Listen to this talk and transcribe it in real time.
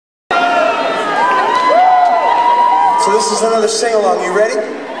So this is another sing-along. You ready?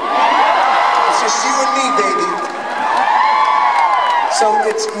 It's just you and me, baby. So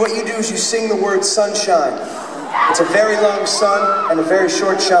what you do is you sing the word sunshine. It's a very long sun and a very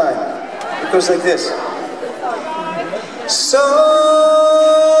short shine. It goes like this. Sunshine.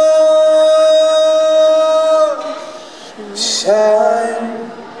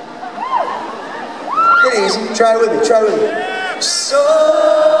 Get easy. Try it with me. Try it with me.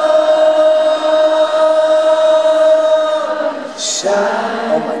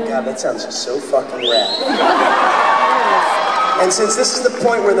 Oh my God, that sounds so fucking rad. And since this is the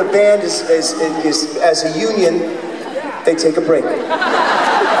point where the band is as a union, they take a break.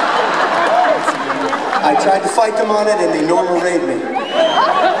 I tried to fight them on it and they normal raid me.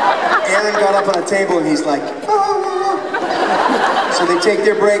 Aaron got up on a table and he's like, oh. So they take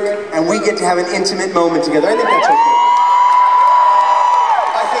their break and we get to have an intimate moment together. I think that's okay.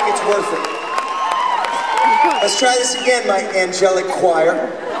 I think it's worth it. Let's try this again, my angelic choir.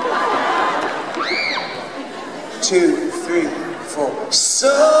 2, 3, 4.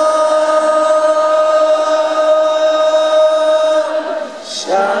 Sunshine.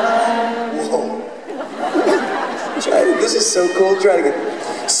 Whoa. Try it. This is so cool. Try it again.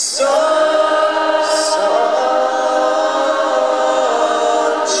 Sunshine.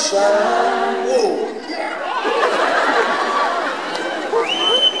 Whoa.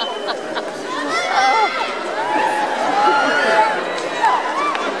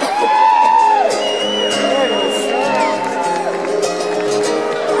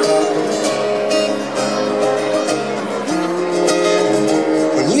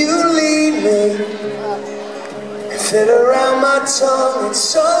 Fit around my tongue, it's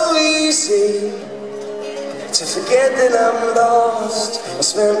so easy to forget that I'm lost. I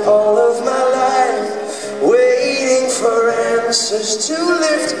spent all of my life waiting for answers to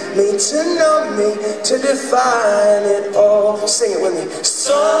lift me, to numb me, to define it all. Sing it with me.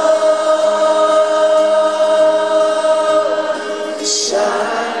 Sunshine,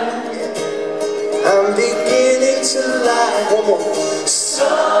 I'm beginning to lie. One more.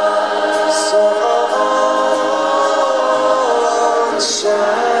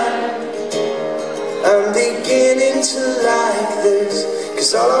 I'm beginning to like this,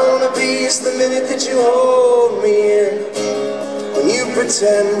 'cause all I wanna be is the minute that you hold me in. When you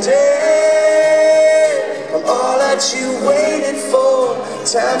pretended I'm all that you waited for.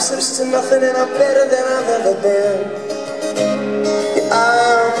 Time slips to nothing and I'm better than I've ever been. Yeah,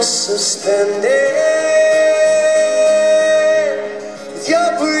 I'm suspended with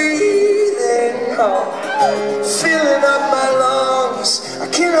your breathing, filling up my lungs. I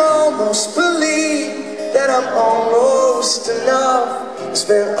can almost believe that I'm almost enough.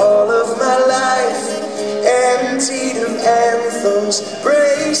 Spent all of my life emptied of anthems,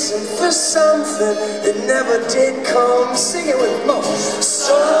 bracing for something that never did come. Sing it with me.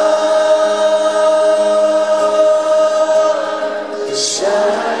 Sunshine,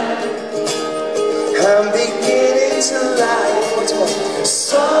 I'm beginning to like. What's more?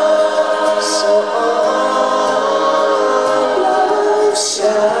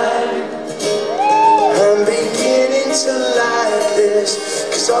 I'm beginning to like this,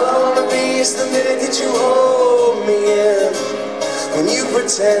 'cause all I wanna be is the minute that you hold me in. When you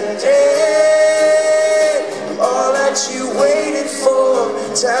pretended I'm all that you waited for.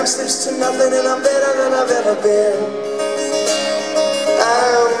 Time slips to nothing and I'm better than I've ever been.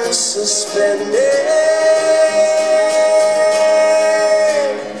 I'm suspended,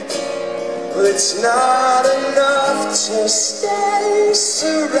 but it's not enough to stay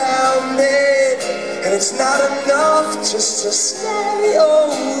surrounded, and it's not enough just to stay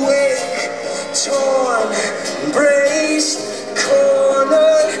awake, torn, embraced,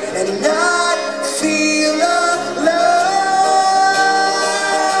 cornered, and not feel alive.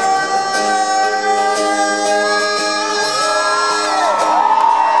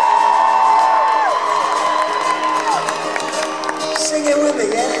 Sing it with me,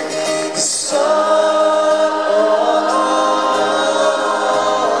 yeah?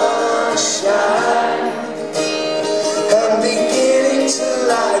 I'm beginning to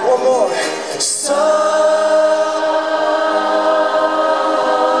like. One more. Sunshine,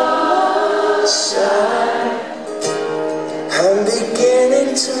 I'm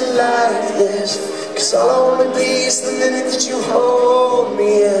beginning to like this, 'cause all I wanna be is the minute that you hold me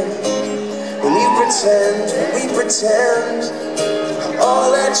in. When you pretend, when we pretend I'm all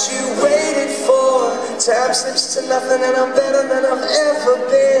that you waited for. Time slips to nothing and I'm better than I've ever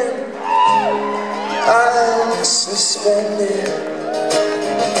been. I'm suspended.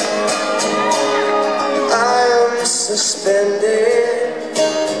 I'm suspended.